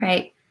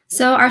Right.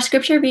 So our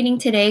scripture reading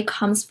today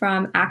comes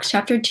from Acts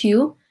chapter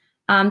 2.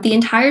 The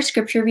entire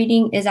scripture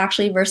reading is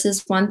actually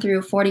verses 1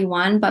 through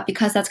 41, but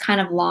because that's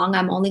kind of long,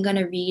 I'm only going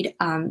to read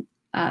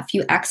a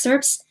few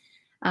excerpts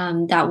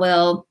that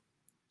will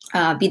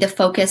be the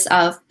focus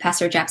of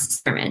Pastor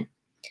Jeff's sermon.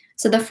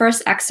 So the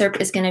first excerpt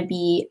is going to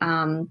be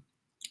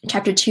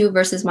chapter 2,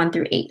 verses 1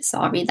 through 8. So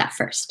I'll read that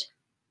first.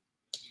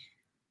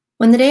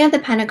 When the day of the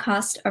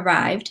Pentecost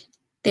arrived,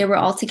 they were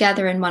all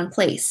together in one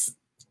place.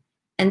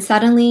 And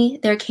suddenly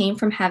there came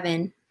from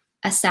heaven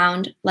a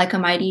sound like a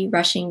mighty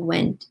rushing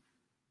wind,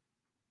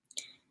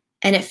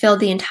 and it filled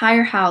the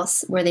entire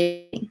house where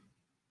they were.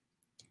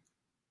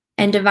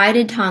 And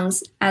divided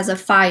tongues as of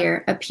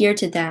fire appeared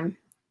to them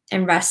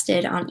and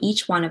rested on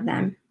each one of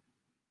them.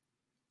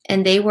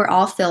 And they were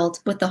all filled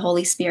with the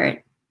Holy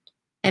Spirit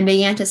and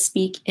began to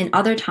speak in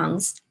other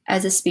tongues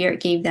as the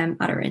Spirit gave them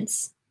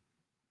utterance.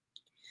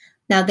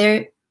 Now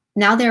there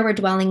were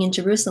dwelling in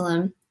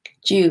Jerusalem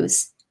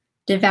Jews,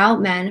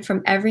 devout men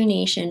from every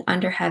nation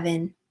under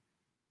heaven.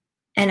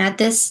 And at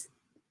this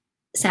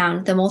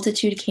sound, the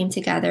multitude came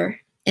together,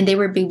 and they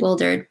were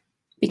bewildered,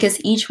 because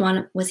each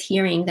one was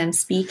hearing them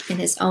speak in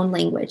his own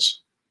language.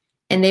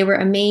 And they were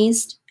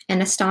amazed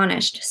and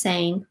astonished,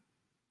 saying,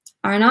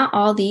 "Are not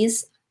all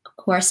these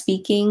who are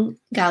speaking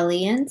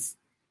Galileans?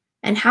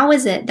 And how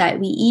is it that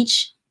we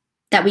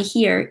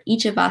hear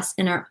each of us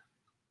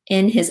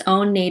in his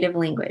own native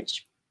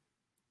language?"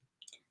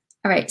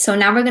 All right, so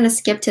now we're going to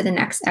skip to the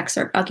next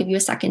excerpt. I'll give you a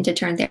second to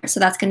turn there.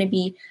 So that's going to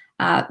be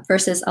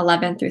verses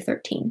 11 through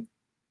 13.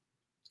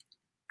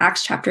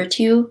 Acts chapter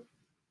 2,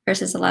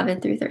 verses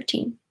 11 through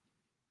 13.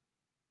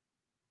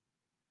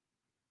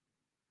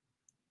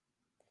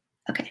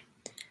 Okay.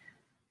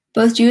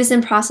 Both Jews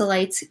and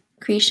proselytes,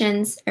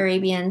 Cretians,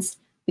 Arabians,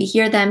 we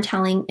hear them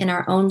telling in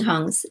our own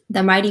tongues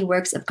the mighty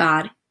works of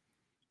God.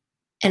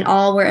 And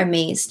all were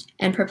amazed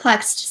and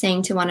perplexed,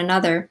 saying to one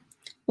another,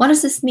 "What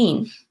does this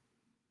mean?"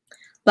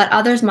 But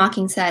others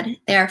mocking said,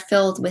 "They are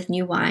filled with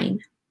new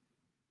wine."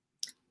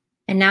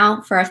 And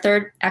now for our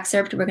third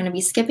excerpt, we're going to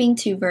be skipping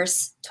to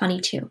verse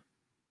 22.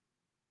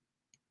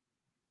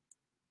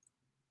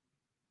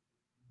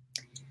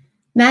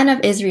 "Men of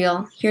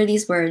Israel, hear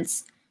these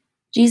words.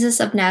 Jesus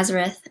of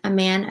Nazareth, a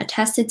man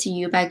attested to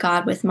you by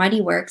God with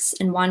mighty works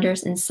and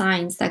wonders and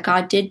signs that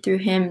God did through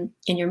him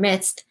in your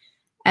midst,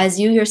 as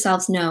you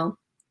yourselves know.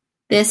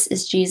 This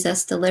is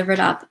Jesus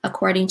delivered up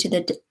according to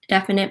the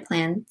definite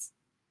plans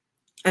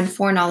and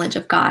foreknowledge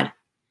of God.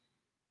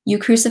 You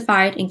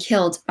crucified and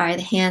killed by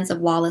the hands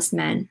of lawless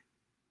men.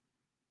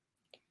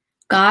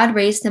 God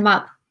raised him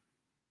up,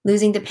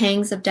 losing the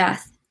pangs of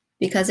death,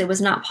 because it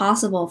was not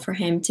possible for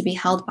him to be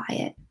held by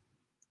it.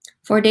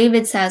 For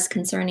David says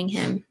concerning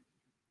him,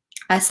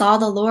 'I saw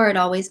the Lord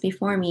always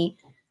before me,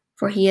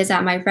 for he is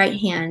at my right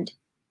hand,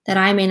 that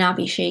I may not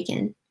be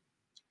shaken.'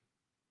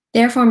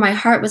 Therefore my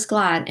heart was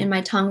glad and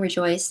my tongue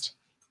rejoiced.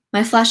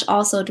 My flesh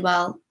also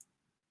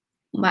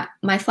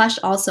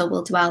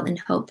will dwell in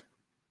hope.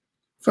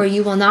 For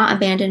you will not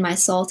abandon my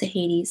soul to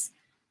Hades,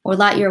 or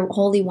let your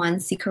Holy One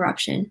see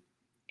corruption.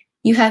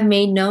 You have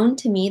made known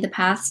to me the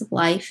paths of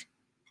life.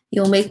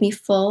 You will make me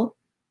full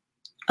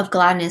of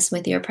gladness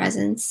with your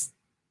presence.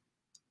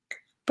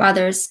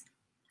 Brothers,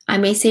 I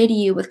may say to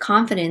you with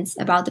confidence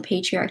about the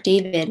patriarch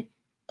David,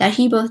 that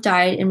he both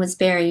died and was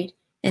buried,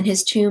 and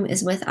his tomb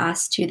is with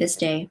us to this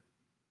day.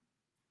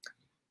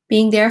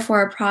 Being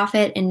therefore a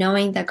prophet, and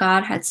knowing that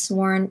God had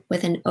sworn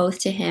with an oath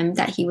to him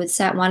that he would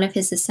set one of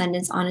his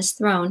descendants on his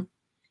throne,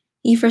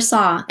 he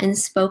foresaw and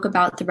spoke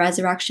about the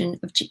resurrection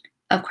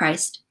of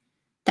Christ,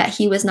 that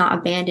he was not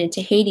abandoned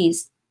to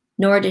Hades,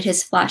 nor did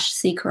his flesh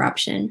see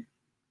corruption.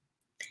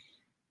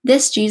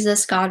 This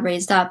Jesus God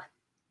raised up,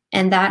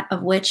 and of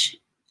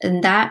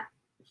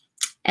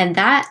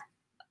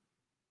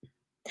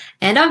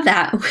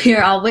that we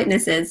are all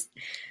witnesses.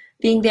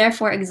 Being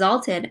therefore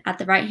exalted at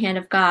the right hand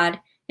of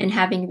God, and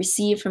having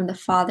received from the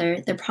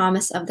Father the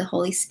promise of the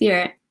Holy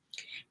Spirit,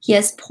 he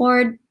has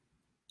poured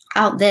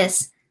out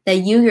this that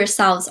you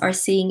yourselves are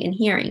seeing and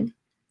hearing.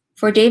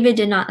 For David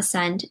did not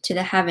ascend to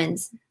the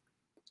heavens,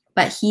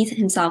 but he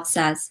himself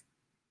says,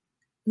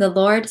 'The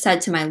Lord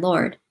said to my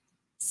Lord,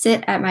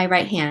 sit at my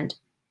right hand,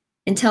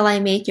 until I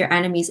make your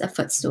enemies a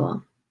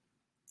footstool.'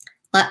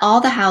 Let all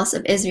the house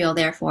of Israel,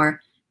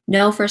 therefore,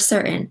 know for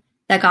certain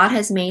that God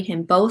has made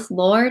him both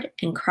Lord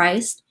and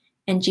Christ,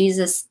 and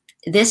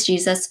this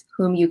Jesus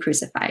whom you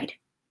crucified."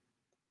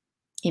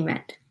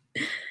 Amen.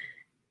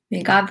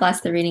 May God bless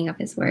the reading of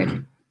his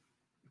word.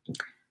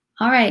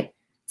 All right,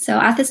 so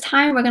at this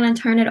time, we're going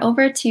to turn it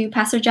over to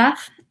Pastor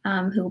Jeff,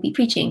 who will be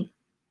preaching.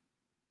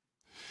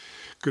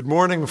 Good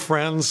morning,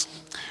 friends.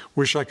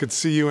 Wish I could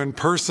see you in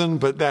person,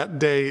 but that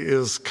day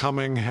is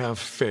coming. Have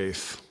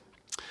faith.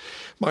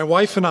 My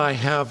wife and I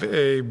have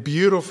a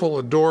beautiful,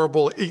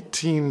 adorable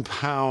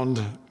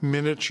 18-pound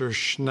miniature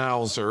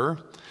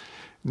schnauzer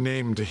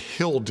named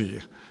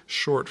Hildy,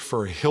 short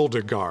for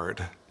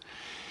Hildegard.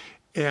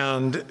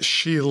 And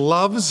she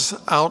loves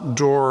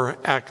outdoor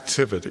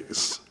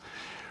activities.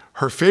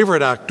 Her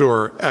favorite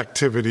outdoor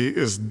activity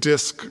is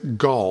disc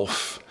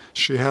golf.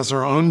 She has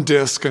her own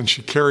disc, and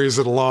she carries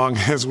it along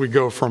as we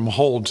go from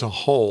hole to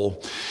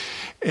hole.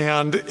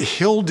 And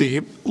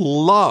Hildy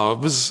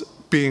loves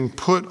being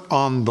put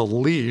on the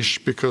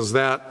leash because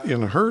that,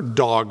 in her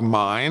dog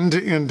mind,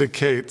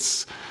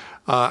 indicates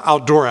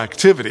outdoor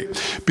activity.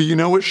 But you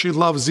know what she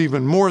loves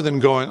even more than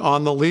going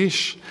on the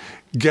leash?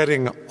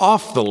 Getting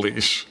off the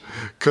leash.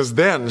 Because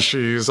then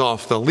she's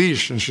off the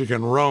leash and she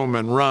can roam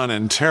and run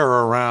and tear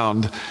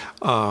around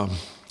to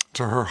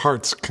her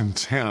heart's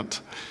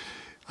content,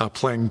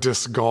 playing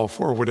disc golf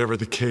or whatever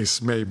the case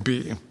may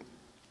be.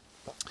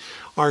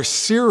 Our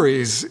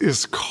series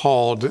is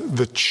called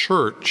The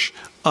Church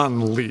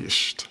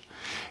Unleashed.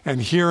 And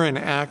here in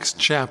Acts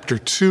chapter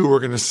 2, we're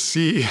going to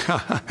see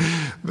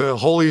the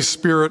Holy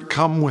Spirit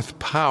come with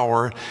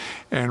power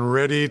and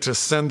ready to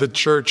send the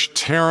church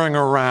tearing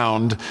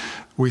around.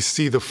 We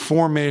see the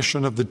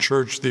formation of the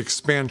church, the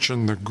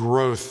expansion, the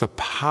growth, the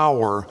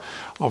power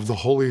of the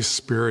Holy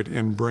Spirit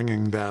in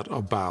bringing that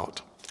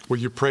about. Will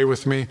you pray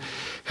with me?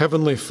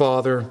 Heavenly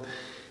Father,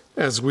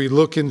 as we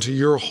look into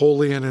your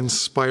holy and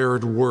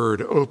inspired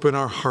word, open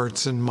our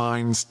hearts and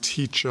minds,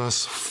 teach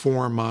us,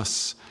 form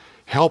us,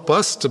 help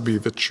us to be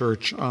the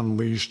church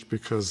unleashed,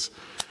 because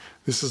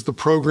this is the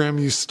program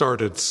you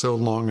started so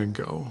long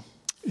ago.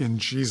 In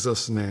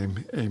Jesus'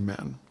 name,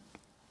 amen.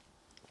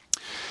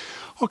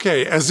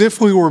 Okay, as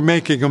if we were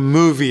making a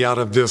movie out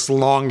of this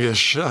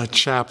longish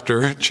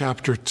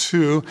chapter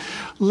 2,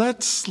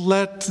 let's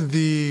let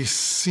the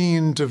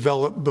scene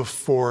develop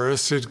before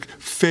us. It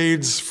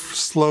fades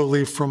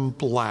slowly from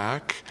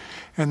black,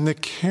 and the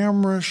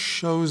camera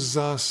shows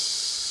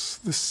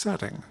us the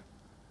setting,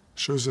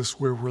 shows us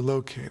where we're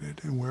located.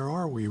 And where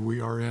are we?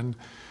 We are in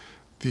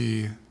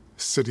the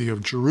city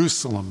of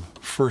Jerusalem,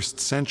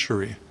 1st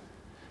century.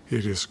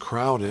 It is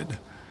crowded.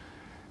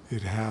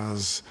 It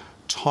has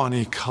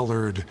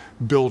tawny-colored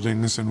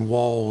buildings and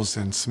walls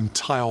and some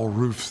tile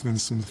roofs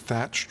and some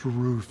thatched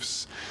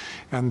roofs.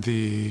 And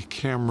the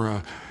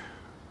camera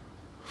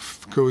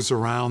goes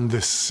around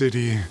this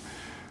city.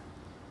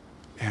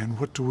 And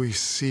what do we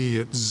see?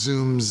 It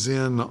zooms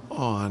in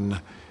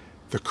on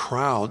the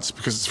crowds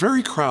because it's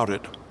very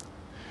crowded.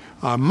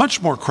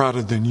 Much more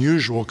crowded than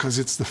usual because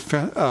it's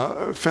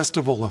the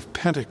festival of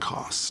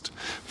Pentecost.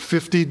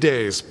 50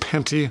 days,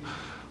 Penti,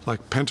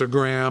 like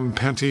pentagram,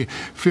 Penti,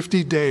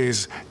 50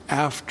 days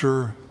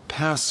after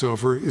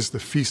Passover is the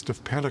Feast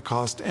of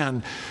Pentecost,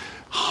 and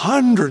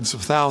hundreds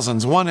of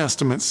thousands, one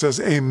estimate says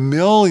 1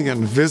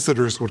 million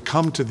visitors would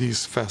come to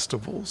these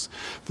festivals.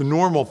 The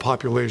normal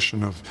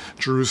population of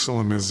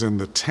Jerusalem is in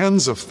the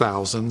tens of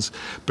thousands,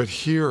 but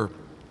here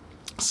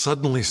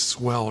suddenly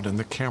swelled, and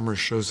the camera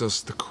shows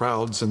us the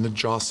crowds and the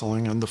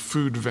jostling and the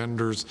food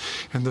vendors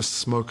and the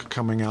smoke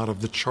coming out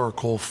of the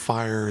charcoal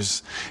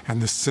fires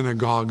and the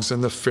synagogues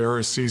and the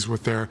Pharisees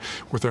with their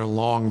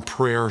long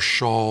prayer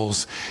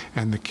shawls,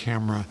 and the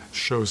camera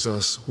shows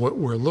us what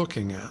we're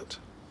looking at.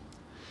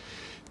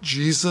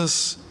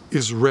 Jesus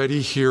is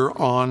ready here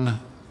on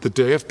the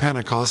day of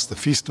Pentecost, the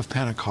Feast of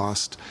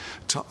Pentecost,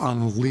 to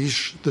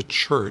unleash the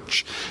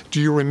church.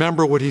 Do you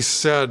remember what he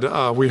said?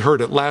 We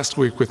heard it last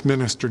week with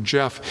Minister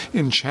Jeff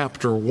in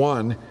chapter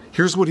 1.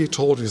 Here's what he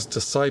told his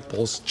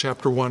disciples,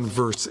 chapter 1,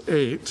 verse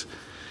 8.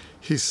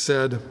 He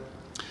said,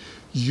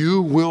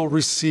 "You will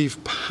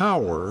receive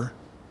power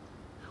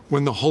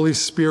when the Holy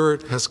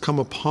Spirit has come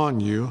upon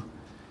you,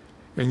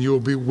 and you will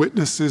be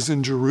witnesses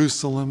in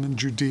Jerusalem and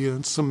Judea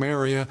and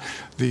Samaria,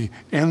 the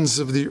ends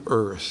of the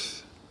earth."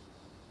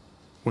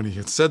 When he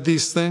had said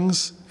these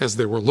things, as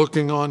they were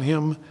looking on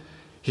him,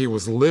 he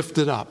was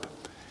lifted up,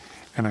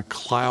 and a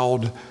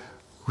cloud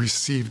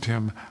received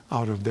him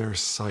out of their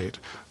sight.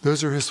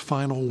 Those are his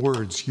final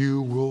words.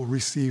 You will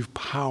receive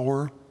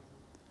power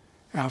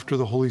after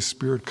the Holy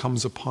Spirit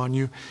comes upon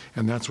you,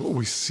 and that's what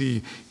we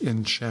see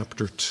in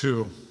chapter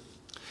 2.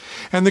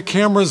 And the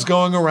camera's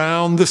going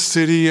around the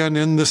city and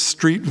in the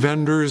street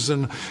vendors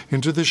and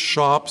into the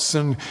shops,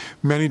 and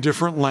many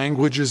different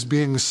languages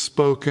being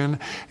spoken.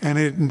 And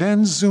it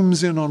then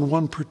zooms in on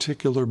one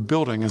particular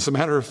building. As a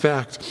matter of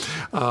fact,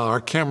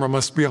 our camera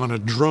must be on a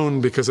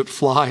drone because it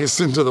flies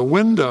into the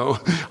window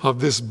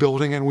of this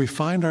building, and we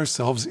find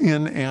ourselves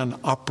in an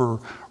upper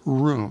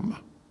room.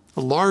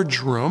 A large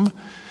room,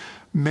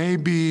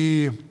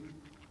 maybe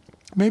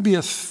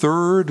a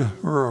third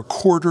or a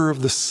quarter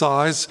of the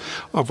size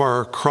of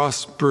our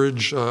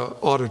Crossbridge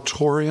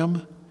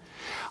auditorium.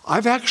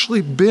 I've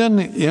actually been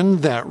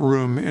in that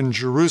room in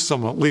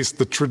Jerusalem, at least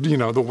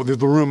the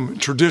room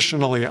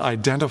traditionally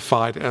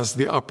identified as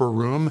the upper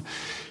room.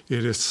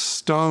 It is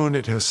stone,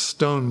 it has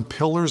stone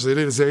pillars, it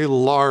is a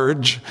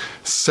large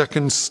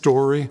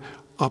second-story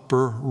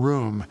upper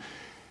room.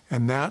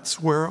 And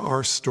that's where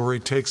our story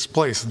takes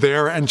place,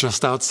 there and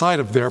just outside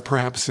of there,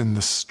 perhaps in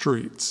the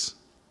streets.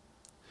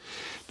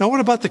 Now, what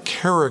about the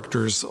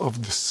characters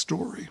of the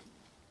story?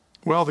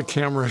 Well, the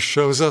camera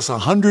shows us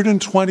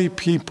 120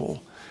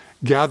 people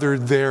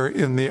gathered there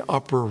in the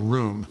upper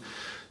room.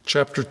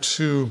 Chapter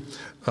 2,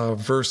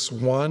 verse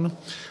 1,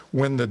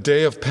 when the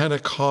day of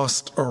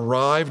Pentecost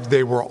arrived,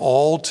 they were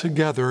all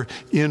together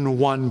in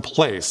one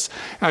place.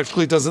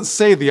 Actually, it doesn't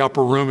say the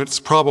upper room. It's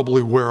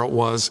probably where it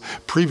was.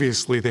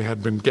 Previously, they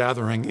had been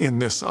gathering in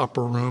this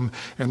upper room,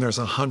 and there's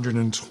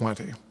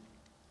 120.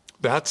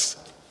 That's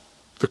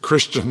the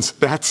Christians.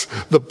 That's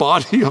the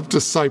body of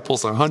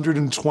disciples,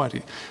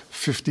 120,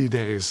 50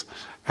 days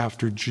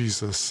after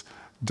Jesus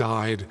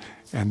died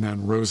and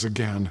then rose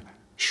again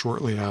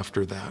shortly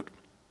after that.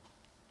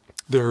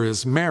 There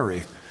is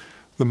Mary,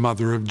 the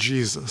mother of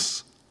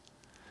Jesus.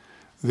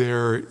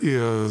 There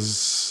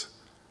is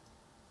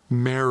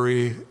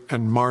Mary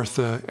and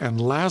Martha and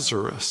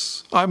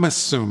Lazarus. I'm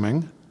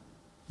assuming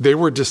they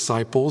were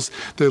disciples.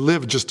 They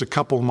lived just a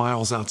couple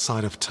miles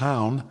outside of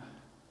town,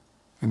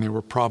 and they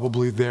were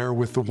probably there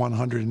with the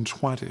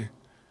 120.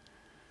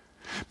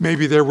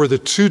 Maybe there were the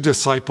two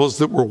disciples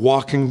that were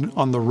walking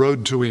on the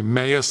road to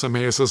Emmaus.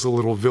 Emmaus is a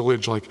little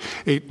village like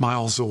 8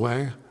 miles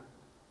away.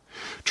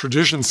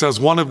 Tradition says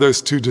one of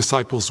those two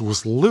disciples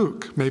was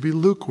Luke. Maybe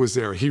Luke was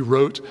there. He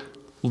wrote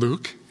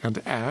Luke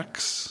and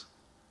Acts.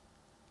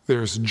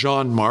 There's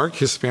John Mark.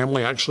 His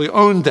family actually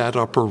owned that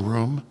upper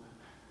room.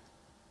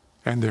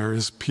 And there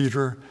is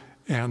Peter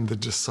and the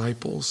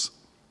disciples.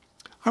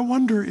 I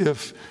wonder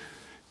if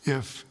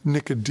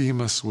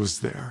Nicodemus was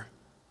there,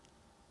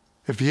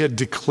 if he had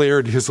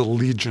declared his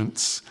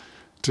allegiance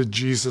to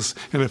Jesus,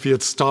 and if he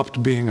had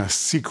stopped being a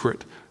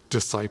secret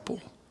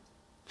disciple.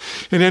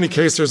 In any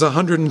case, there's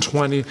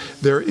 120.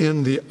 They're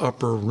in the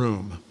upper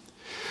room.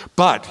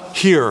 But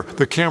here,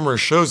 the camera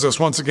shows us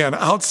once again,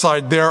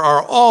 outside there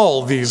are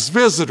all these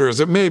visitors.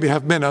 It may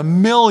have been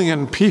 1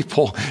 million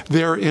people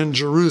there in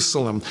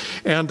Jerusalem.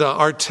 And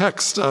our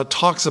text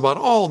talks about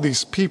all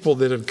these people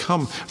that had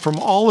come from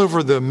all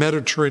over the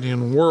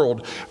Mediterranean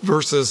world,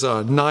 verses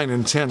 9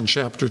 and 10,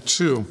 chapter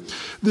 2.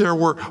 There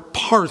were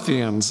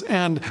Parthians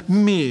and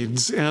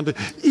Medes and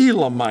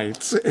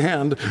Elamites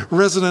and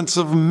residents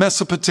of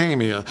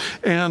Mesopotamia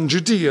and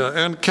Judea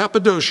and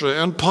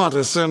Cappadocia and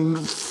Pontus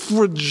and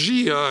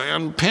Phrygia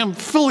and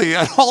Pamphylia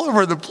and all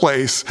over the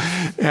place.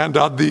 And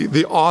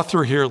the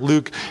author here,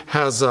 Luke,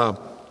 has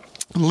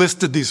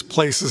listed these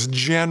places,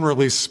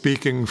 generally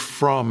speaking,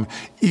 from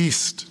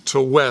east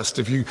to west.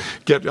 If you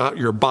get out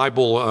your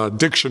Bible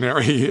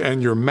dictionary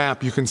and your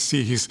map, you can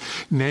see he's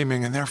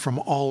naming, and they're from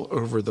all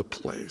over the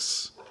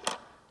place.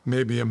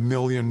 Maybe 1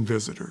 million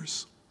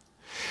visitors.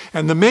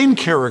 And the main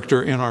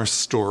character in our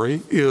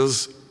story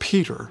is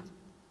Peter.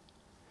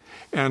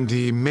 And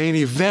the main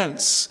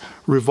events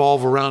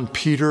revolve around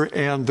Peter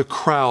and the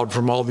crowd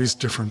from all these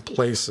different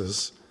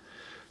places.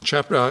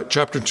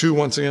 Chapter 2,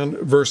 once again,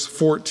 verse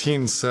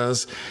 14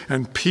 says,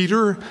 "And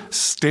Peter,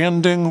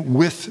 standing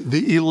with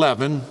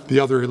the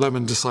other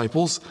 11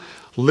 disciples,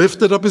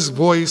 lifted up his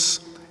voice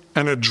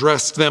and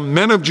addressed them,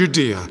 'Men of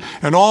Judea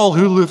and all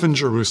who live in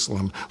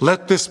Jerusalem,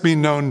 let this be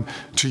known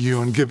to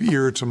you and give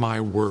ear to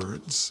my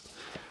words.'"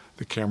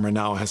 The camera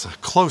now has a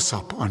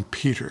close-up on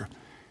Peter.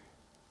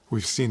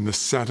 We've seen the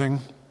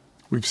setting,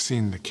 we've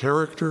seen the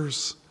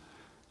characters,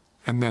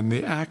 and then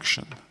the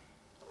action.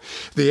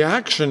 The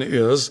action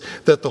is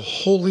that the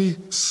Holy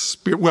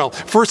Spirit, well,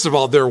 first of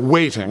all, they're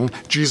waiting.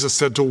 Jesus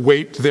said to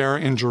wait there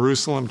in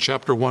Jerusalem,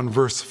 chapter 1,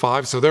 verse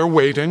 5. So they're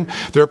waiting,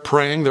 they're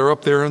praying, they're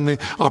up there in the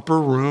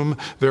upper room,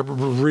 they're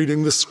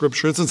reading the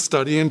scriptures and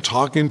studying,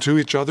 talking to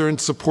each other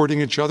and supporting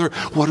each other.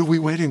 What are we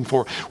waiting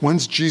for?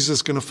 When's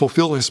Jesus going to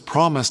fulfill his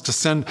promise to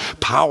send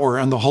power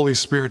and the Holy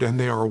Spirit? And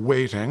they are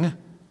waiting.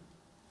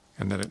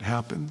 And then it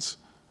happens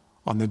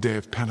on the day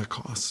of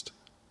Pentecost.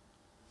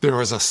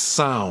 There is a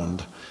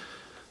sound.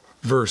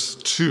 Verse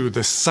 2,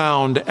 the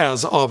sound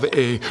as of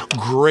a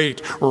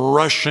great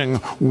rushing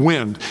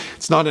wind.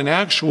 It's not an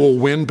actual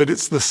wind, but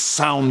it's the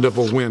sound of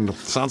a wind. It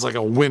sounds like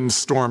a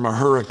windstorm, a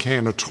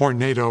hurricane, a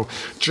tornado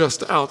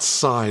just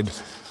outside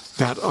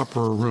that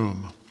upper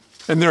room.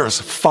 And there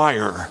is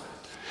fire.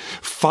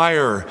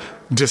 Fire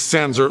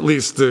descends, or at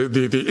least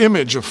the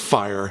image of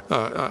fire.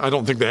 I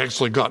don't think they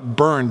actually got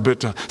burned,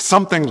 but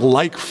something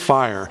like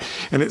fire.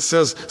 And it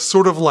says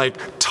sort of like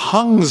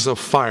tongues of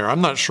fire.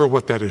 I'm not sure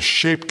what that is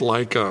shaped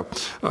like.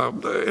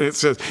 It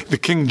says, the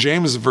King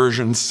James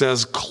Version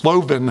says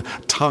cloven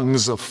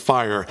tongues of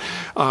fire.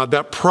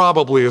 That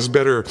probably is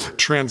better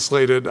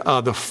translated.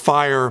 The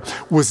fire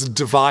was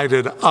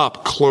divided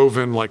up,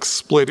 cloven, like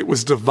split. It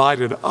was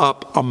divided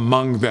up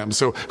among them.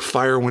 So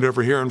fire went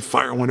over here and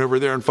fire went over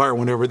there and fire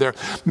went over there.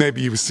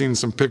 Maybe you've seen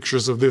some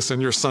pictures of this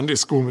in your Sunday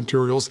school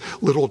materials,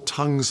 little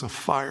tongues of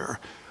fire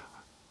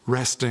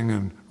resting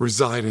and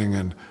residing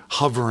and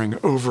hovering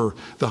over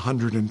the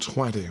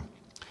 120.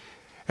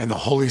 And the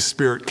Holy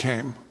Spirit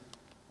came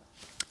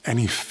and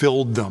he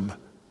filled them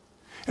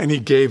and he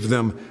gave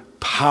them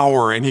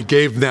power and he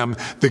gave them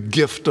the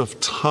gift of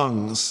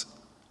tongues.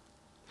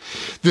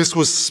 This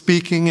was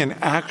speaking in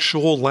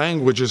actual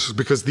languages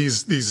because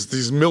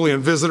these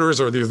million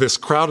visitors, or this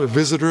crowd of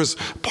visitors,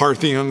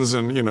 Parthians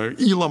and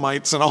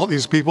Elamites and all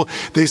these people,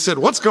 they said,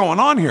 "What's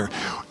going on here?"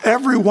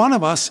 Every one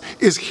of us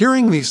is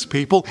hearing these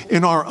people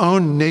in our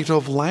own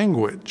native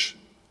language.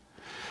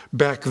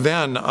 Back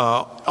then,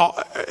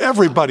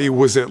 everybody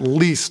was at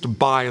least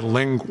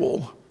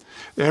bilingual.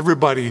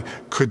 Everybody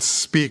could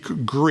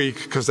speak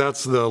Greek because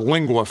that's the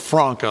lingua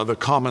franca, the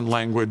common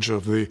language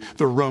of the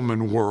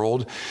Roman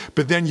world.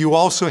 But then you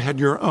also had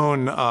your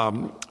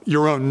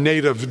own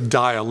native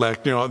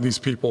dialect. You know, these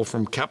people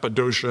from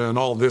Cappadocia and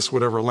all this,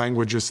 whatever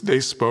languages they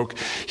spoke.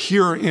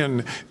 Here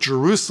in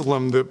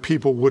Jerusalem, the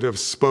people would have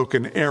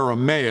spoken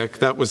Aramaic.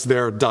 That was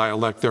their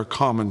dialect, their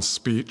common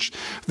speech.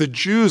 The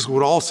Jews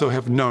would also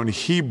have known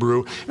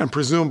Hebrew, and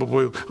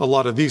presumably a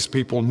lot of these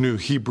people knew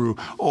Hebrew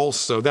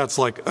also. That's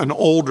like an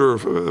older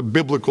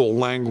biblical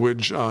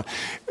language.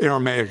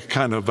 Aramaic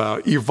kind of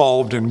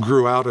evolved and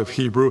grew out of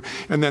Hebrew,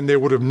 and then they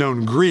would have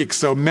known Greek.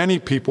 So many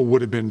people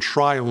would have been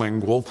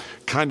trilingual,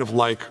 kind of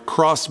like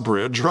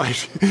Crossbridge,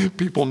 right?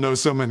 People know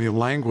so many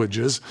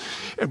languages.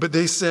 But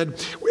they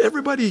said,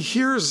 everybody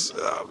hears,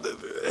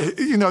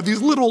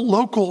 these little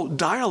local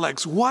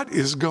dialects. What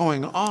is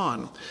going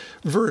on?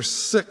 Verse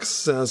 6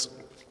 says,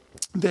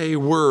 they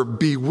were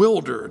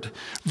bewildered.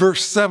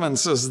 Verse 7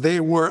 says they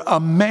were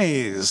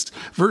amazed.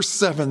 Verse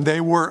 7,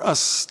 they were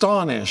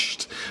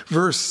astonished.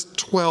 Verse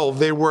 12,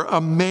 they were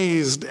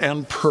amazed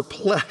and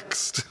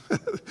perplexed.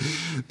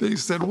 They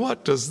said,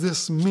 what does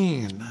this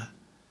mean?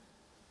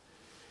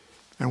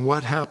 And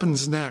what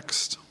happens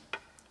next?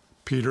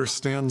 Peter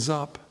stands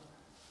up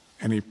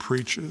and he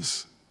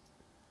preaches.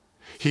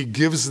 He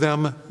gives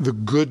them the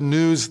good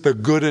news, the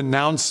good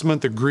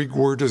announcement. The Greek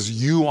word is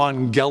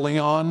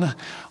euangelion.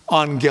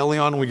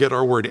 Angelion, we get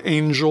our word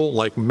angel,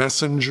 like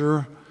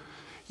messenger.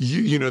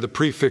 You know the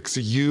prefix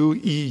eu,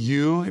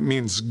 EU, it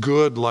means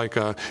good, like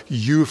a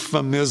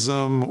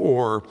euphemism,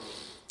 or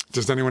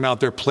does anyone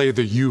out there play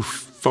the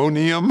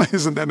euphonium?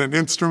 Isn't that an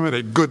instrument,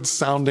 a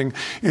good-sounding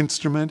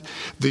instrument?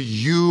 The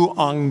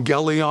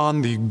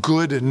euangelion, the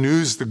good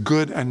news, the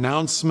good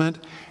announcement,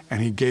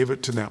 and he gave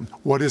it to them.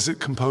 What is it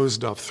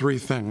composed of? 3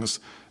 things.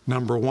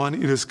 Number 1,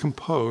 it is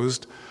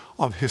composed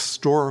of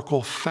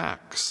historical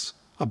facts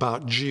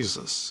about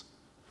Jesus.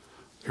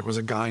 There was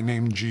a guy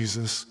named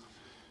Jesus.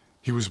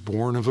 He was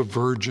born of a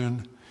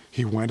virgin.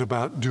 He went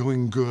about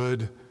doing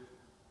good.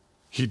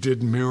 He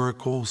did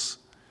miracles.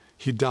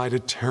 He died a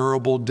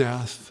terrible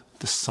death.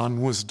 The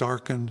sun was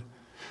darkened.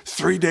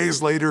 3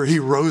 days later, he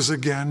rose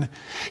again.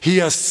 He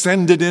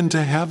ascended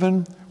into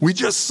heaven. We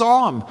just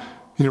saw him,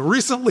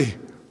 recently.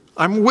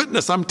 I'm a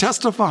witness. I'm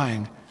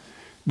testifying.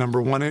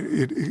 Number 1,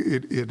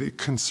 it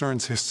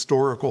concerns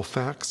historical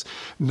facts.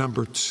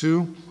 Number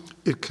 2,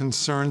 it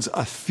concerns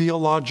a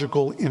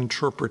theological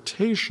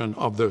interpretation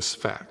of those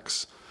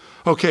facts.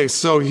 Okay,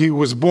 so he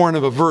was born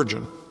of a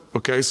virgin.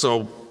 Okay,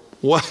 so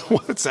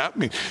what's that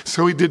mean?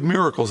 So he did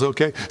miracles.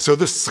 Okay, so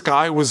the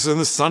sky was and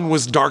the sun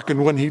was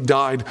darkened when he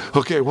died.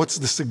 Okay, what's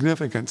the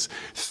significance?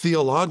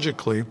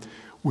 Theologically,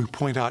 we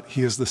point out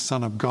he is the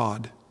Son of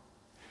God.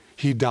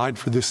 He died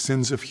for the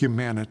sins of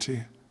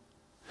humanity.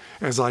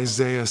 As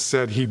Isaiah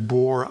said, he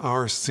bore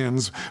our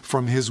sins.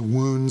 From his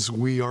wounds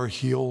we are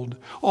healed.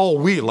 All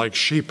we like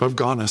sheep have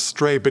gone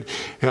astray, but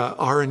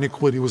our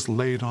iniquity was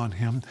laid on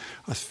him.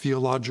 A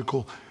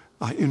theological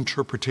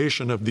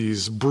interpretation of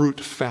these brute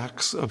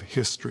facts of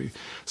history.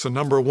 So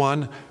number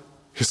 1,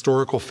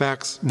 historical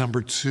facts.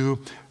 Number 2,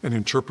 an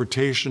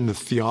interpretation of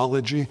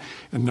theology.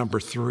 And number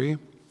 3,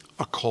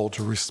 a call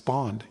to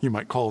respond. You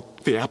might call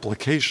it the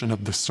application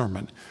of the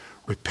sermon.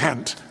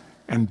 Repent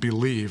and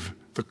believe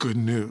the good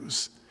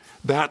news.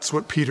 That's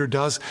what Peter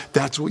does.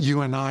 That's what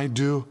you and I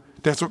do.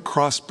 That's what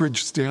Crossbridge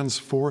stands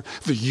for.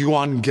 The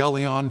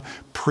euangelion,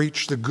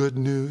 preach the good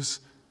news,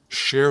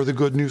 share the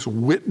good news,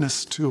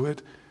 witness to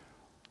it.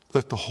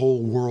 Let the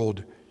whole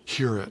world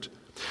hear it.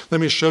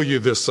 Let me show you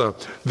this.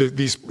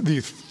 These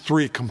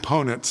 3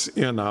 components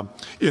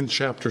in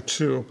chapter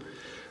 2.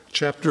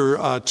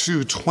 Chapter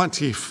 2,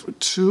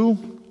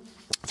 22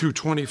 through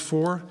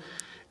 24.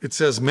 It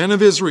says, "Men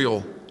of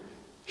Israel,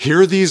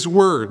 hear these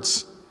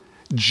words.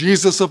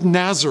 Jesus of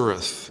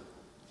Nazareth,"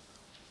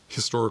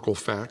 historical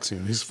facts,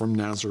 he's from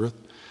Nazareth,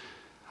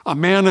 "a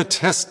man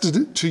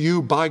attested to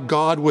you by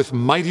God with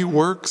mighty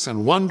works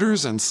and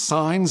wonders and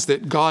signs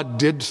that God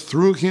did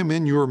through him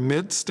in your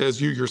midst,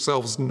 as you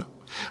yourselves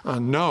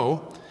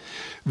know.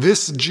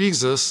 This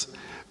Jesus,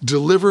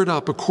 delivered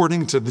up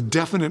according to the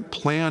definite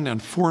plan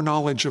and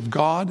foreknowledge of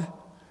God,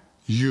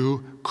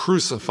 you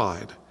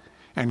crucified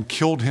and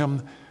killed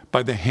him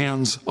by the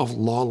hands of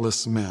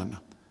lawless men.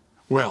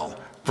 Well,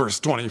 verse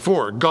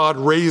 24, God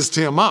raised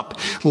him up,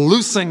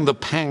 loosing the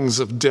pangs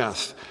of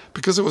death,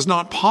 because it was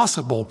not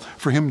possible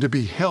for him to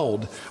be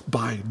held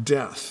by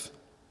death."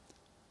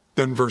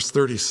 Then verse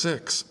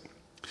 36,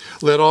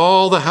 "Let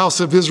all the house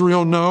of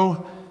Israel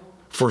know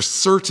for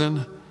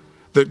certain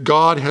that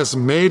God has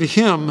made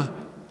him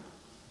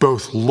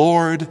both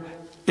Lord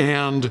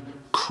and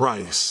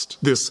Christ,"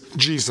 this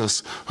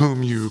Jesus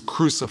whom you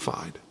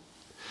crucified.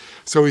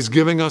 So he's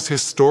giving us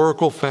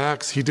historical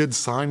facts. He did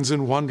signs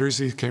and wonders.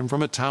 He came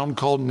from a town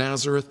called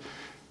Nazareth.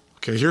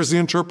 Okay, here's the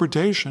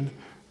interpretation.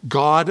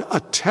 God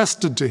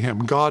attested to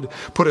him. God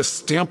put a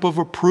stamp of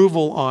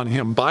approval on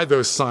him by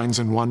those signs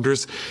and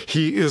wonders.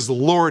 He is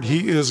Lord.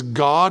 He is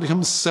God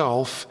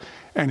himself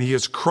and he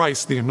is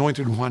Christ, the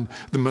anointed one,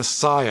 the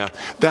Messiah.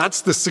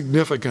 That's the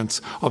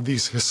significance of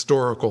these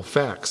historical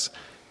facts.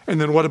 And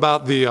then what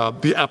about the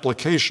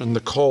application, the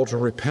call to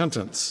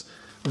repentance?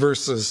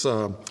 Verses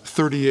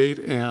 38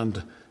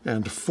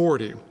 and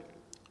 40.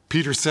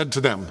 Peter said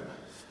to them,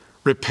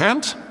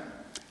 "Repent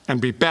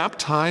and be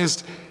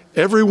baptized,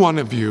 every one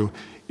of you,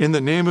 in the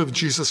name of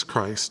Jesus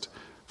Christ,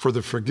 for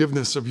the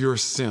forgiveness of your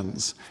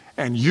sins,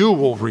 and you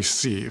will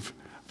receive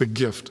the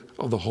gift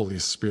of the Holy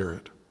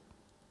Spirit."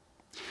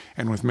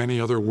 And with many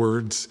other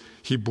words,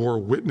 he bore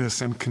witness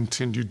and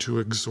continued to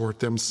exhort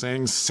them,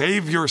 saying,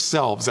 "Save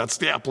yourselves," that's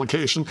the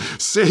application,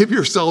 "save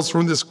yourselves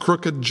from this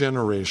crooked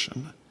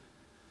generation."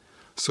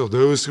 So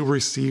those who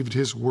received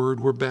his word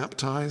were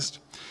baptized,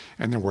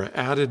 and there were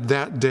added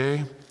that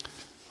day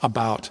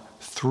about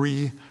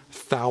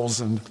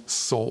 3,000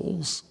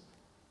 souls.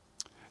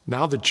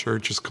 Now the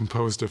church is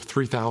composed of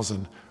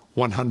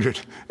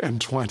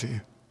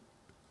 3,120.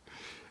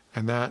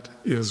 And that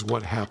is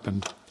what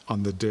happened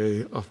on the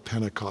day of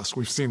Pentecost.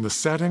 We've seen the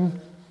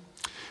setting.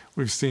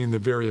 We've seen the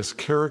various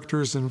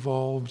characters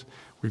involved.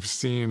 We've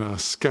seen a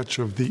sketch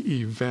of the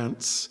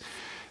events.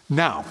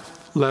 Now,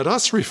 let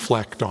us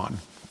reflect on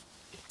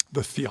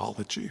the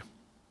theology.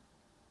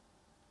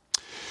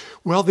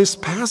 Well, this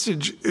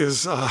passage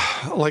is,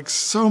 like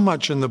so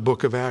much in the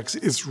book of Acts,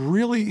 is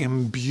really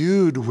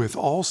imbued with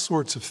all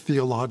sorts of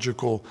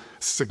theological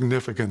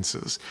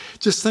significances.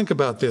 Just think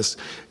about this.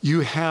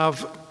 You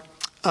have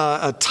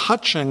a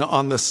touching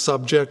on the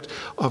subject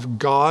of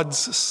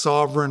God's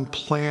sovereign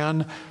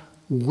plan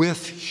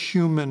with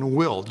human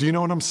will. Do you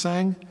know what I'm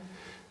saying?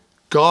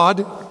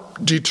 God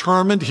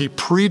determined, he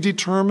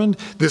predetermined,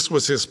 this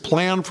was his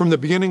plan from the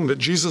beginning, that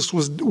Jesus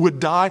would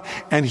die,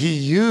 and he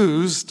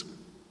used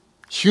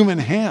human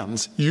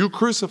hands, you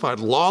crucified,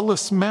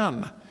 lawless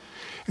men.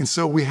 And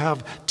so we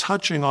have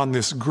touching on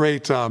this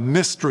great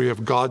mystery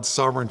of God's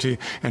sovereignty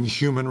and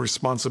human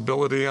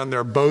responsibility, and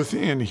they're both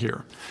in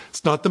here.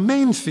 It's not the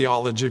main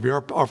theology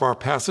of our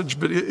passage,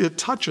 but it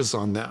touches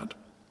on that.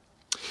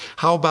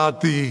 How about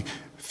the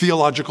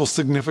theological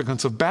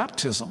significance of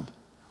baptism?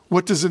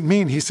 What does it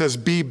mean? He says,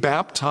 be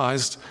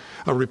baptized,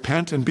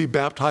 repent and be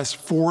baptized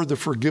for the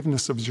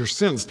forgiveness of your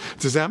sins.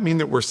 Does that mean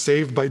that we're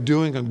saved by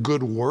doing a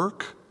good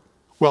work?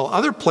 Well,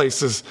 other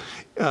places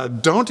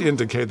don't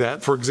indicate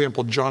that. For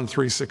example, John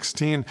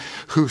 3:16,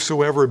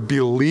 whosoever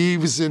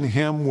believes in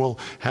him will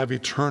have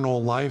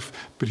eternal life.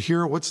 But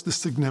here, what's the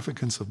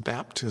significance of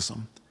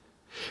baptism?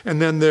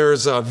 And then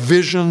there's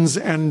visions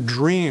and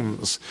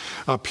dreams.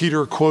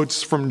 Peter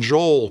quotes from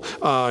Joel,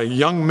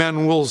 young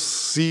men will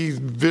see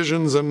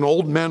visions and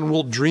old men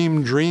will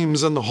dream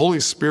dreams, and the Holy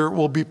Spirit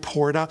will be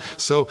poured out.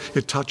 So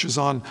it touches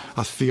on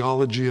a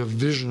theology of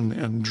vision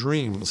and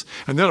dreams.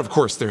 And then, of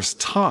course, there's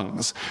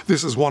tongues.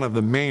 This is one of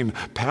the main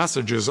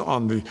passages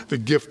on the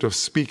gift of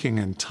speaking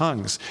in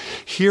tongues.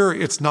 Here,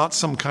 it's not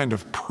some kind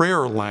of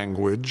prayer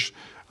language,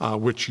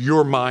 which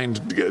your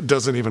mind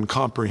doesn't even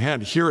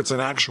comprehend. Here it's an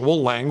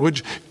actual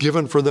language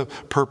given for the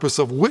purpose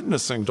of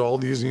witnessing to all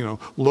these,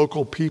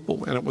 local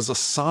people. And it was a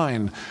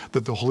sign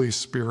that the Holy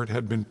Spirit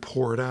had been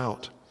poured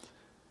out.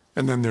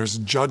 And then there's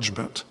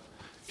judgment.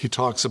 He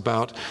talks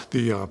about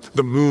the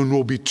moon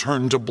will be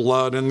turned to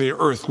blood and the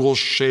earth will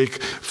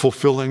shake,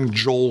 fulfilling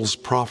Joel's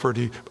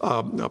prophecy.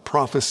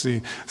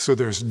 So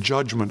there's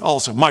judgment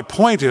also. My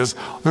point is,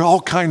 there are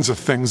all kinds of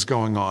things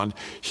going on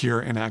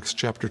here in Acts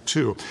chapter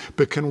 2.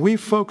 But can we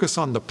focus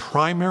on the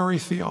primary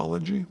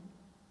theology?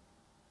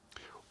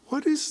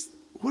 What is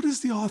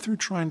the author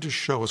trying to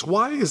show us?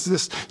 Why is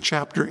this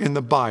chapter in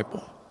the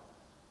Bible?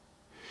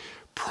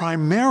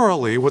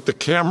 Primarily, what the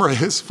camera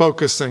is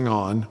focusing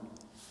on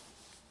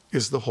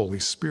is the Holy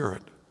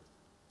Spirit,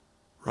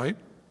 right?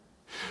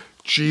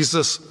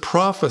 Jesus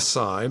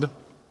prophesied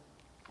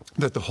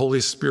that the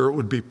Holy Spirit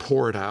would be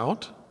poured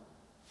out.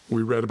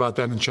 We read about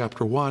that in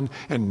chapter 1,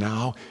 and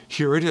now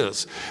here it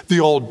is.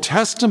 The Old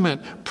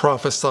Testament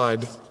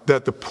prophesied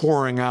that the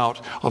pouring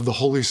out of the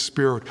Holy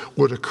Spirit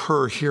would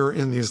occur here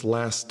in these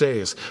last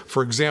days.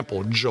 For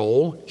example,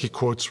 Joel, he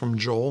quotes from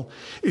Joel.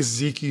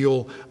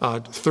 Ezekiel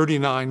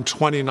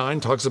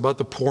 39:29 talks about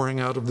the pouring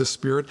out of the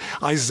Spirit.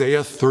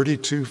 Isaiah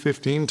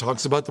 32:15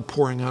 talks about the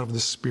pouring out of the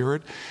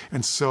Spirit.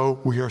 And so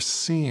we are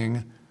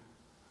seeing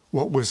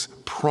what was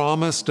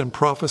promised and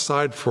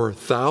prophesied for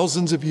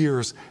thousands of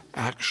years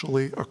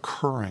actually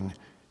occurring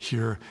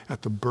here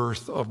at the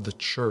birth of the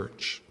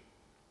church.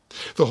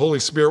 The Holy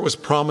Spirit was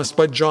promised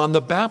by John the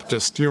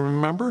Baptist. Do you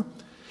remember?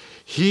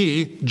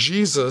 He,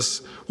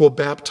 Jesus, will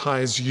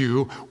baptize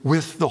you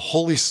with the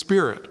Holy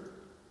Spirit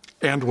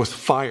and with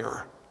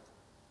fire.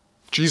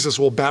 Jesus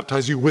will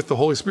baptize you with the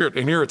Holy Spirit.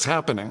 And here it's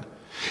happening.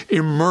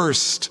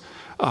 Immersed,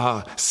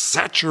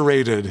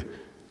 saturated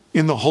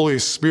in the Holy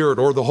Spirit,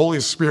 or the Holy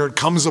Spirit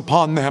comes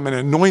upon them and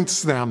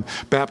anoints them,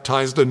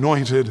 baptized,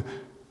 anointed,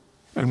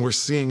 and we're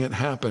seeing it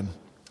happen.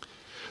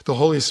 The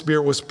Holy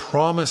Spirit was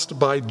promised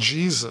by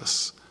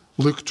Jesus.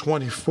 Luke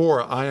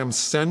 24, I am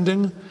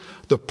sending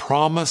the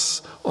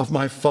promise of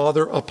my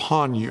Father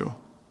upon you.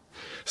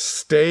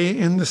 Stay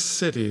in the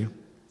city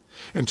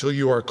until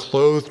you are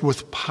clothed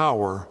with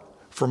power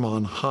from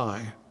on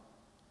high.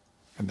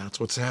 And that's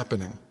what's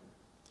happening.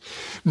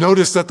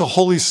 Notice that the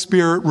Holy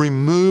Spirit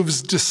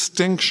removes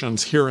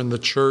distinctions here in the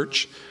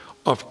church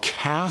of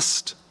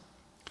caste,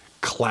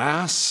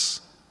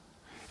 class,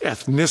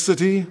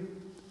 ethnicity,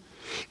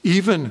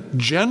 even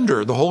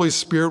gender. The Holy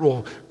Spirit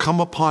will come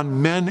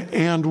upon men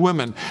and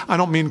women. I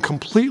don't mean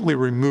completely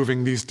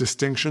removing these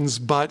distinctions,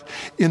 but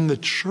in the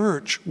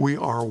church, we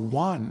are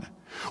one.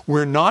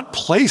 We're not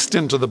placed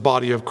into the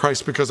body of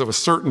Christ because of a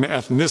certain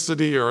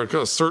ethnicity or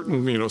a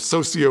certain,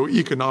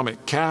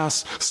 socioeconomic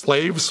caste,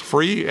 slaves,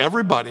 free,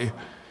 everybody.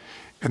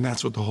 And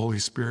that's what the Holy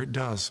Spirit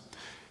does.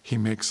 He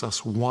makes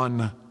us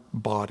one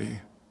body.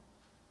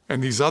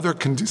 And these other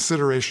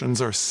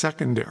considerations are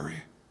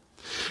secondary.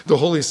 The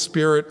Holy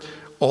Spirit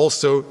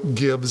also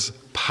gives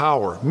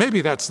power.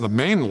 Maybe that's the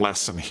main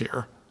lesson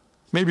here.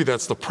 Maybe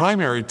that's the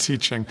primary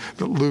teaching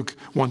that Luke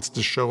wants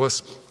to show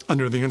us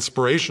under the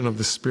inspiration of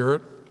the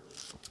Spirit.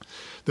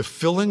 The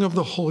filling of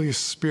the Holy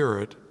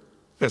Spirit,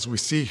 as we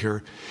see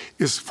here,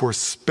 is for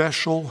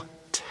special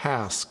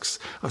tasks,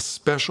 a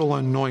special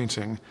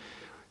anointing.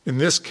 In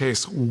this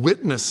case,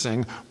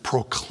 witnessing,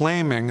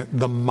 proclaiming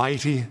the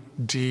mighty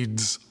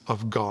deeds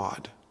of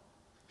God.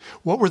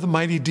 What were the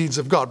mighty deeds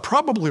of God?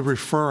 Probably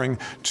referring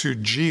to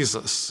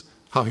Jesus,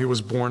 how he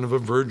was born of a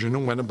virgin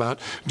and went about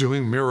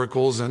doing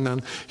miracles, and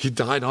then he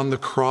died on the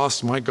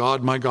cross. My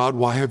God,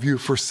 why have you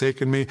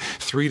forsaken me?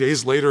 3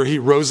 days later, he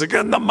rose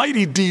again. The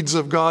mighty deeds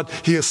of God.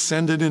 He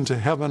ascended into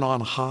heaven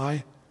on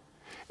high,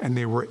 and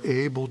they were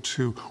able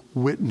to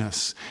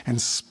witness and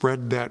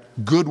spread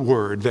that good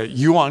word, that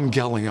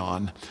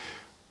euangelion,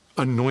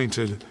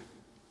 anointed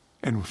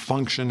and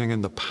functioning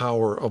in the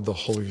power of the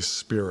Holy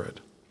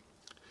Spirit.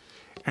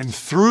 And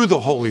through the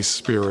Holy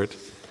Spirit,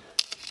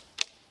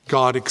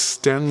 God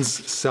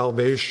extends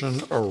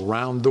salvation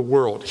around the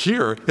world.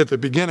 Here, at the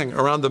beginning,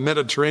 around the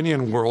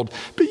Mediterranean world.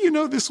 But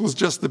this was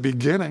just the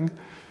beginning.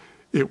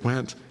 It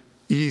went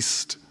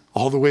east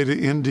all the way to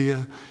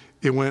India.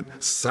 It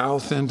went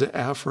south into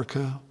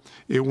Africa.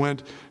 It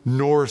went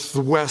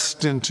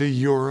northwest into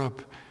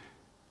Europe,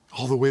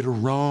 all the way to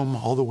Rome,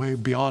 all the way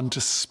beyond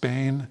to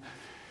Spain.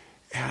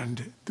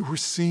 And we're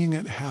seeing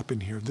it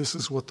happen here. This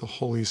is what the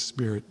Holy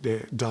Spirit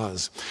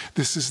does.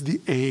 This is the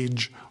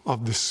age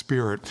of the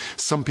Spirit.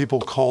 Some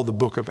people call the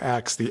book of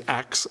Acts the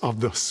Acts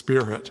of the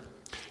Spirit.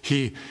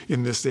 He,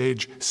 in this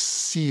age,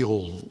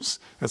 seals.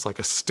 That's like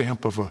a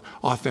stamp of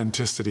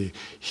authenticity.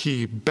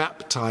 He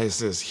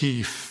baptizes.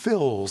 He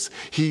fills.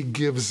 He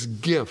gives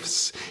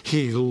gifts.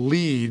 He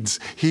leads.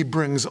 He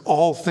brings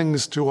all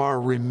things to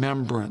our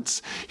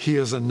remembrance. He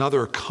is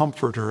another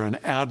comforter and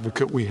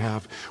advocate we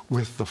have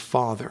with the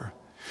Father.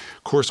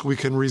 Of course, we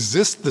can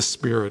resist the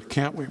Spirit,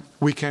 can't we?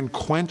 We can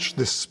quench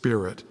the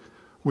Spirit.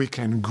 We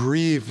can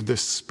grieve the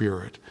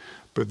Spirit.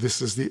 But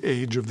this is the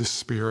age of the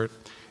Spirit,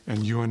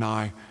 and you and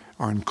I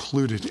are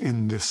included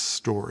in this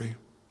story.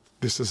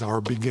 This is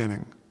our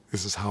beginning.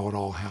 This is how it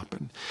all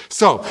happened.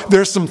 So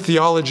there's some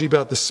theology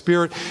about the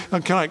Spirit.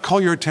 Can I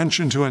call your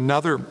attention to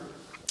another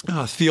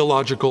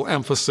theological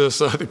emphasis?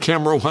 The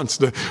camera wants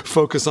to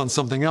focus on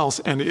something else,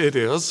 and it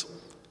is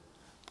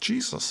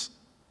Jesus.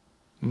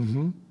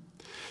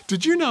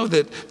 Did you know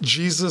that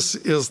Jesus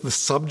is the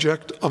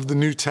subject of the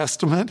New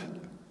Testament?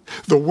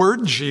 The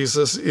word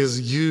Jesus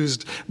is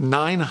used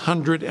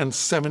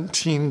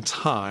 917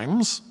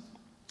 times.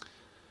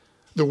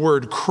 The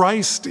word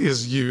Christ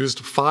is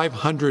used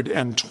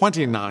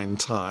 529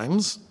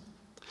 times.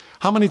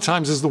 How many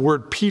times is the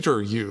word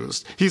Peter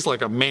used? He's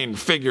like a main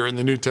figure in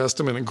the New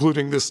Testament,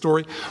 including this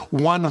story.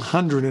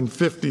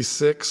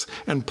 156.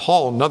 And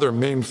Paul, another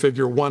main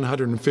figure,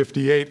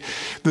 158.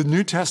 The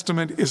New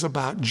Testament is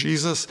about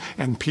Jesus,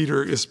 and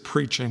Peter is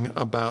preaching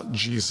about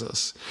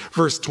Jesus.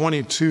 Verse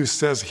 22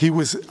 says he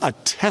was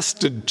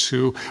attested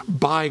to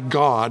by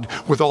God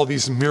with all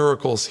these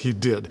miracles he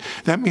did.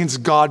 That means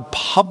God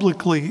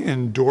publicly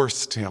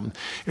endorsed him.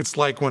 It's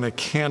like when a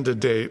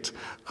candidate,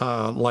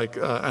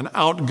 an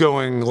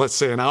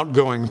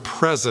outgoing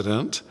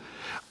president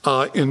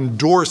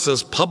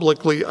endorses,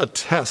 publicly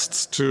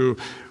attests to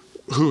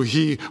who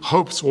he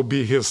hopes will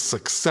be his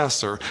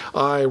successor.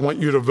 I want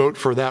you to vote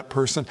for that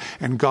person,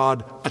 and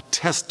God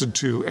attested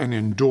to and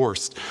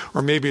endorsed.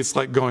 Or maybe it's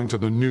like going to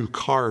the new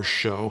car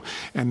show,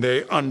 and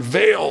they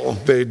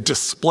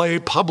display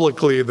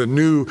publicly the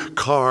new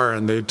car,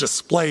 and they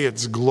display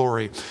its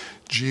glory.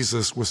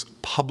 Jesus was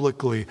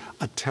publicly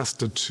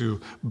attested to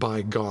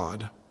by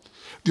God.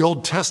 The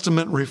Old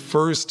Testament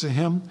refers to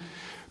him.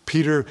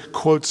 Peter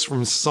quotes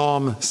from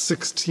Psalm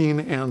 16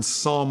 and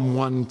Psalm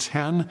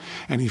 110,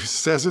 and he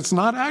says it's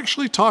not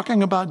actually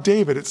talking about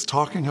David, it's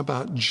talking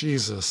about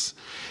Jesus.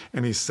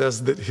 And he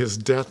says that his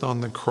death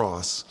on the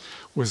cross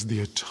was the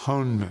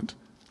atonement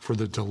for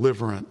the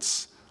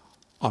deliverance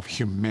of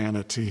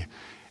humanity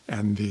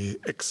and the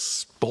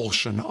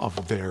expulsion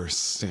of their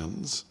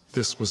sins.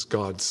 This was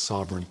God's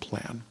sovereign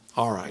plan.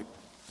 All right,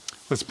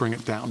 let's bring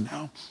it down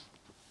now.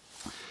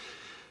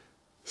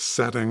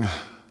 Setting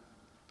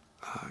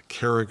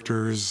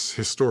characters,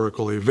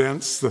 historical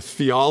events, the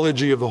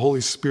theology of the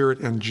Holy Spirit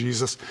and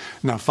Jesus.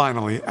 Now,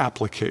 finally,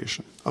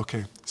 application.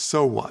 Okay,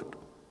 so what?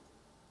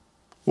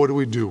 What do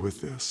we do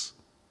with this?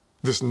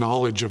 This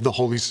knowledge of the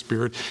Holy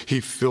Spirit. He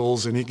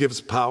fills and he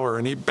gives power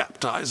and he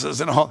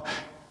baptizes and all.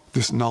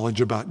 This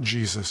knowledge about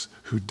Jesus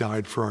who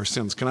died for our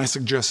sins. Can I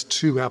suggest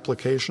 2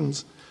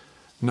 applications?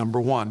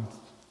 Number 1,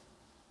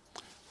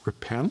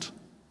 repent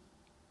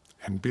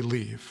and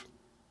believe.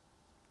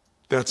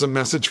 That's a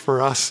message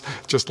for us,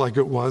 just like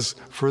it was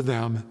for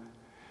them.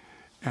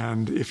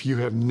 And if you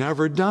have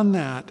never done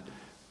that,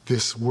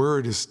 this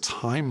word is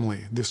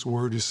timely. This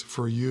word is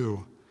for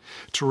you.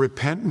 To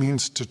repent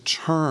means to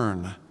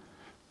turn,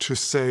 to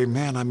say,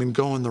 man, I've been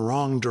going the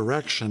wrong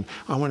direction.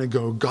 I want to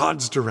go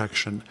God's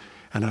direction,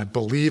 and I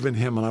believe in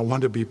him, and I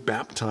want to be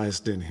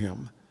baptized in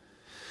him.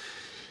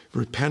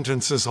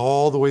 Repentance is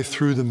all the way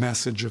through the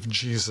message of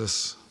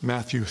Jesus.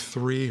 Matthew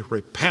 3,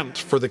 repent,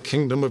 for the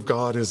kingdom of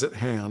God is at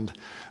hand.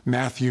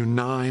 Matthew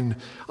 9,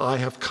 I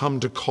have come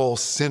to call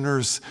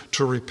sinners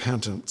to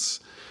repentance.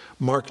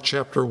 Mark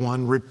chapter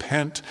 1,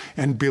 repent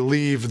and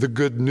believe the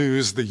good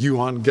news, the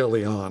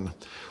euangelion.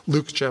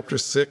 Luke chapter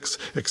 6,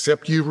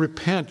 except you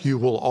repent, you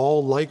will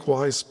all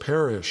likewise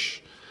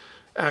perish.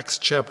 Acts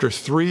chapter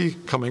 3,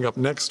 coming up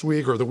next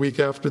week or the week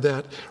after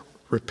that,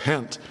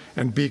 repent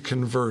and be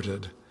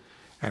converted.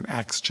 And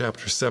Acts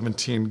chapter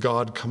 17,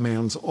 God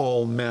commands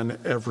all men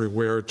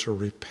everywhere to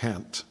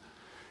repent.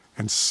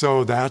 And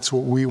so that's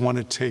what we want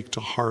to take to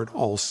heart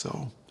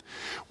also.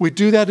 We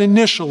do that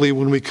initially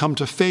when we come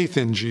to faith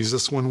in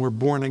Jesus, when we're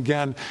born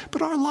again,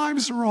 but our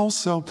lives are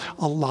also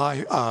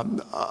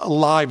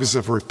lives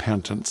of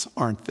repentance,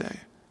 aren't they?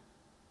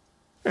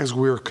 As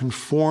we're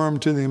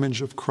conformed to the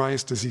image of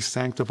Christ, as he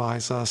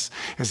sanctifies us,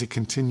 as he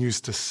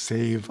continues to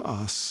save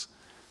us,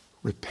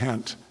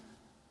 repent,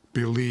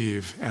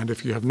 believe, and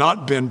if you have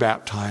not been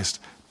baptized,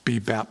 be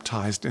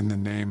baptized in the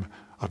name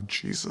of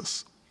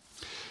Jesus.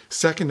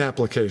 Second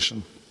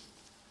application,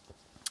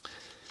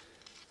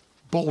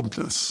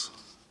 boldness,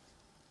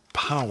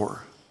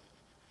 power.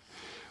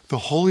 The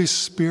Holy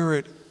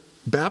Spirit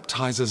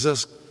baptizes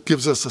us,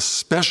 gives us a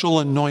special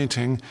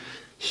anointing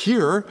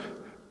here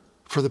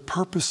for the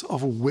purpose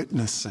of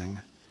witnessing.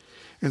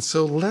 And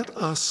so let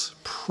us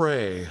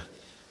pray.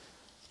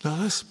 Let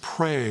us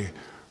pray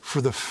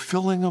for the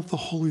filling of the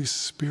Holy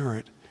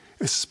Spirit,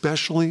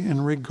 especially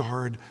in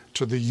regard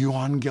to the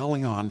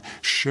euangelion,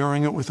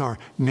 sharing it with our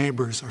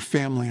neighbors, our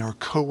family, our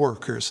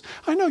coworkers.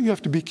 I know you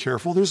have to be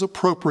careful. There's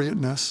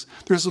appropriateness.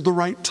 There's the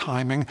right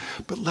timing.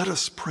 But let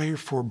us pray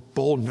for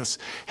boldness.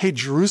 Hey,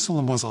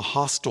 Jerusalem was a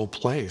hostile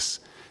place.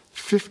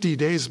 50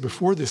 days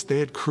before this, they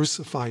had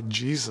crucified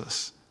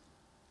Jesus.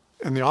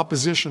 And the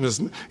opposition is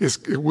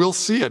we'll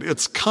see it.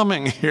 It's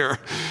coming here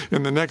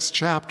in the next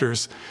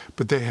chapters.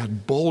 But they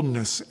had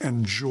boldness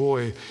and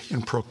joy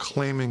in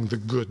proclaiming the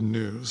good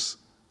news.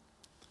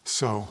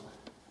 So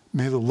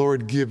may the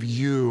Lord give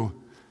you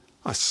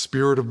a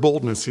spirit of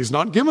boldness. He's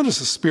not given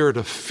us a spirit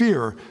of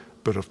fear,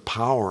 but of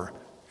power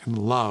and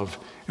love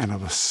and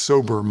of a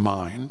sober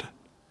mind.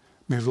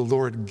 May the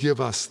Lord give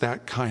us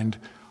that kind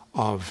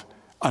of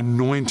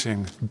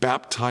anointing,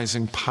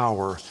 baptizing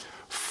power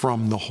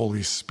from the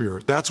Holy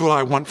Spirit. That's what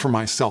I want for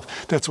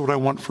myself. That's what I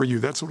want for you.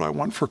 That's what I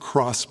want for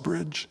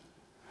Crossbridge.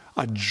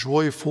 A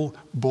joyful,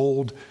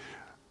 bold,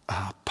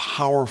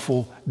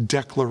 powerful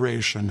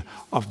declaration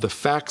of the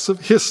facts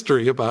of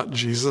history about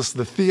Jesus,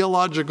 the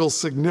theological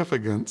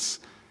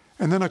significance,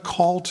 and then a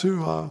call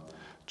to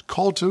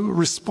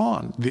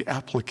respond, the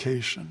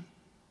application.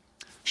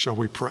 Shall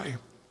we pray?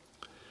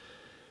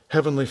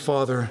 Heavenly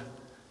Father,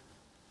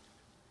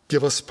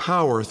 give us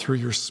power through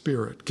your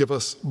Spirit. Give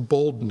us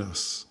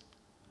boldness.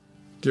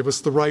 Give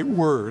us the right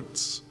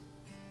words.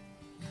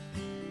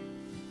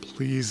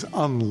 Please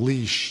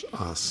unleash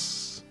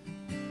us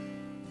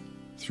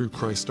through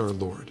Christ our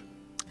Lord.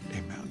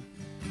 Amen.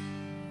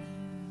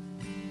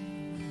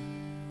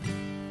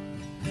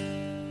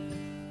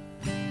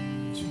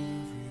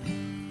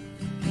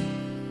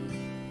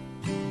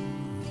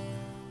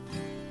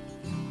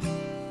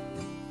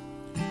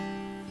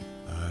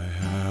 I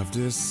have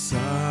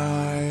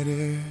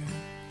decided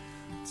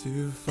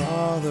to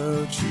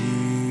follow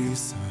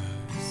Jesus.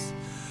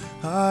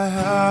 I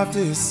have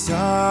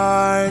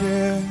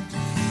decided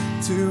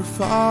to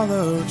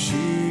follow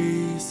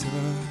Jesus.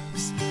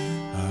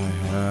 I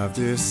have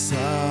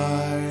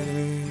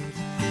decided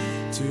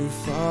to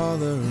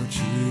follow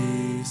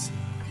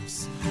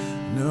Jesus.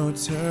 No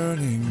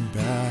turning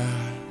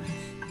back,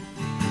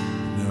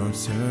 no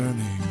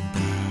turning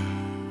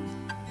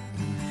back.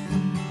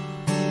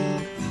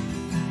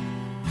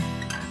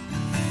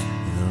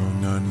 Though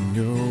none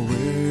go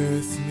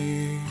with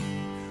me,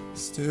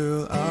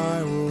 still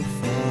I will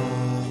follow.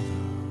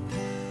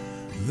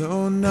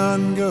 Though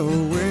none go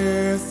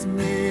with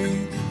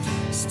me,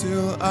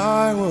 still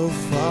I will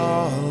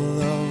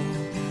follow.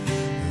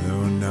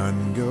 Though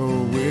none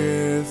go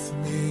with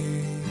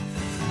me,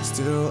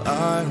 still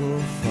I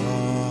will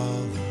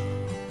follow.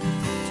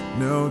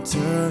 No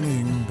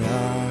turning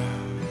back,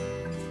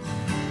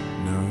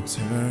 no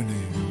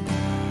turning back.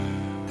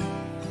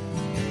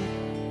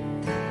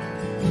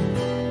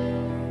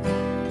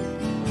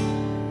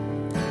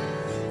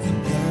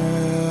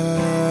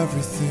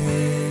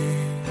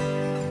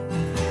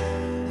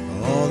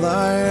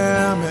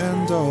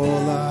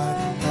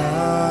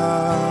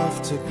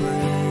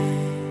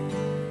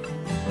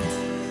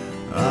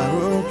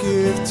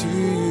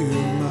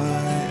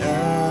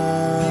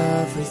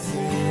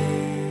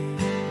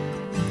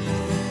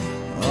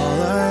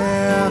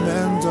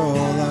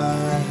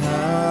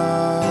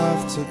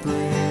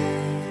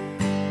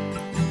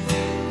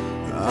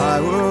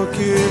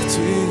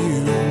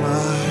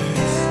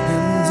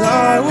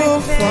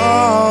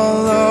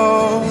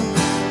 follow.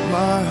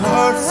 My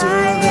heart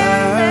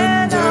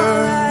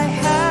surrender.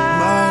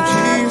 My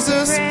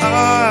Jesus,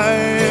 I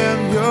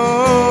am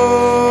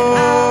yours.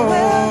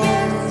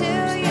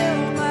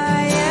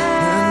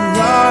 And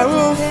I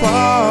will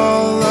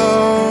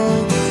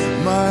follow.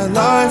 My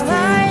life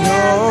in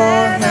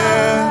your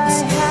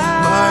hands.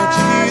 My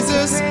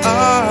Jesus, I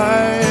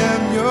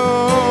am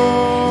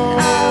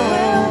yours.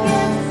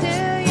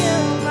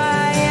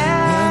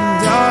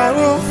 And I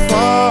will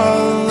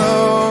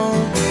follow.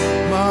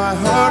 My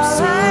heart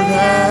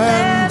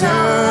surrendered.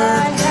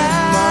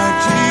 My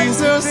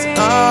Jesus,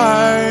 I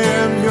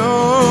am yours.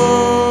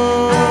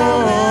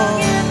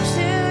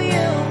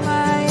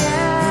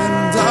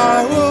 And I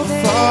will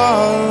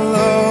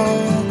follow.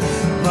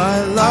 My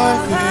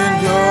life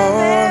in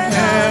your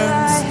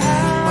hands.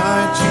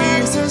 My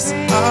Jesus, I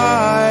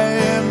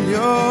am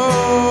yours.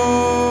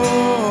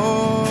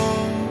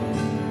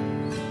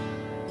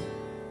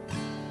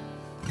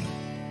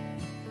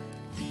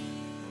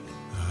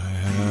 I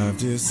have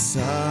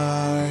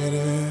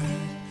decided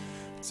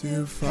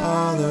to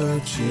follow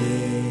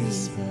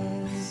Jesus.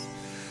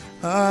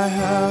 I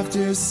have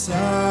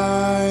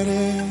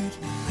decided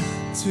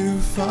to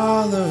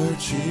follow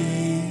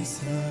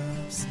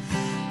Jesus.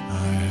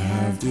 I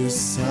have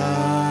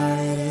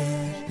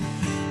decided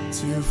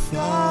to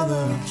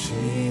follow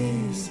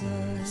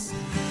Jesus.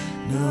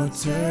 No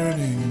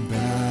turning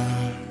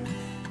back.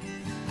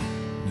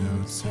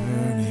 No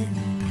turning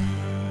back.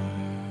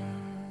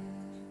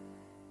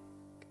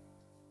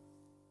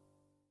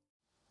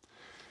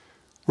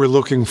 We're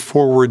looking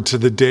forward to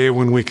the day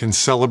when we can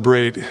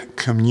celebrate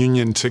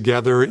communion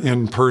together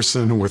in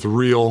person with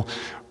real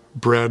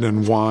bread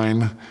and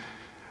wine.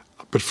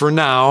 But for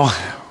now,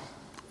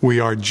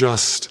 we are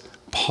just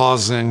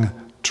pausing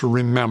to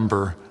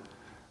remember,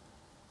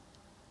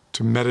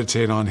 to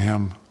meditate on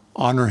him,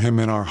 honor him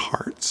in our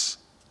hearts.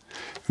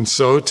 And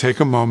so take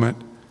a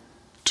moment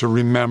to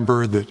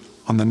remember that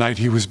on the night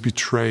he was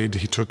betrayed,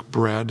 he took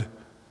bread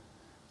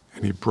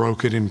and he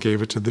broke it and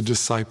gave it to the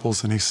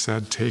disciples, and he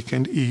said, "Take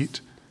and eat.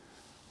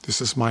 This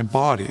is my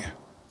body,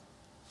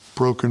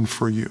 broken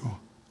for you."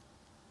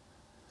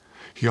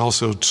 He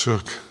also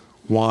took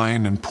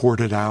wine and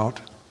poured it out,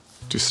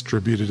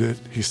 distributed it.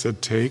 He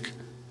said, "Take,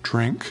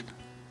 drink.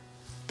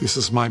 This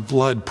is my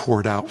blood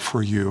poured out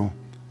for you,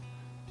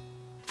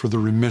 for the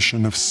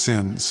remission of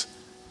sins.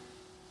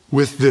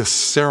 With this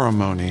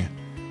ceremony,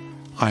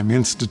 I'm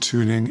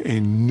instituting a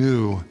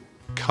new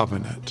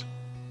covenant."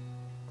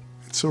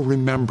 And so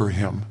remember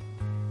him,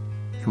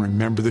 and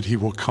remember that he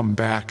will come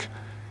back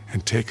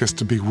and take us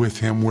to be with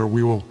him, where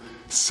we will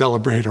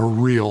celebrate a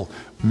real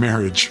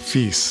marriage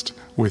feast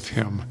with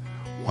him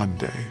one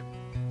day.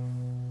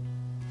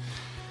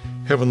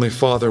 Heavenly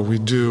Father, we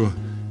do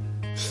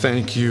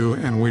thank you,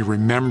 and we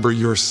remember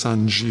your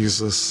Son,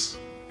 Jesus.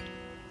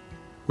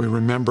 We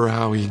remember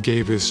how he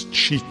gave his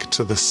cheek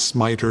to the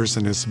smiters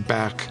and his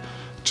back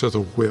to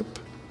the whip.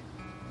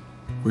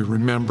 We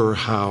remember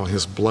how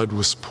his blood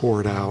was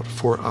poured out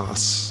for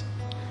us.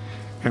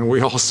 And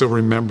we also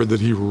remember that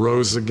he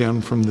rose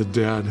again from the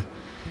dead.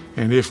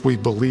 And if we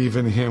believe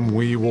in him,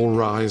 we will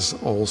rise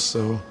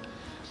also.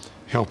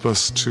 Help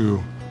us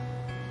to,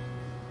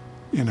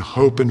 in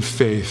hope and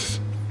faith,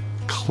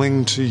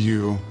 cling to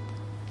you,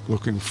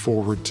 looking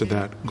forward to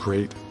that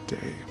great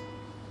day.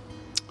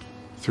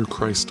 Through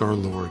Christ our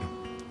Lord.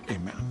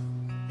 Amen.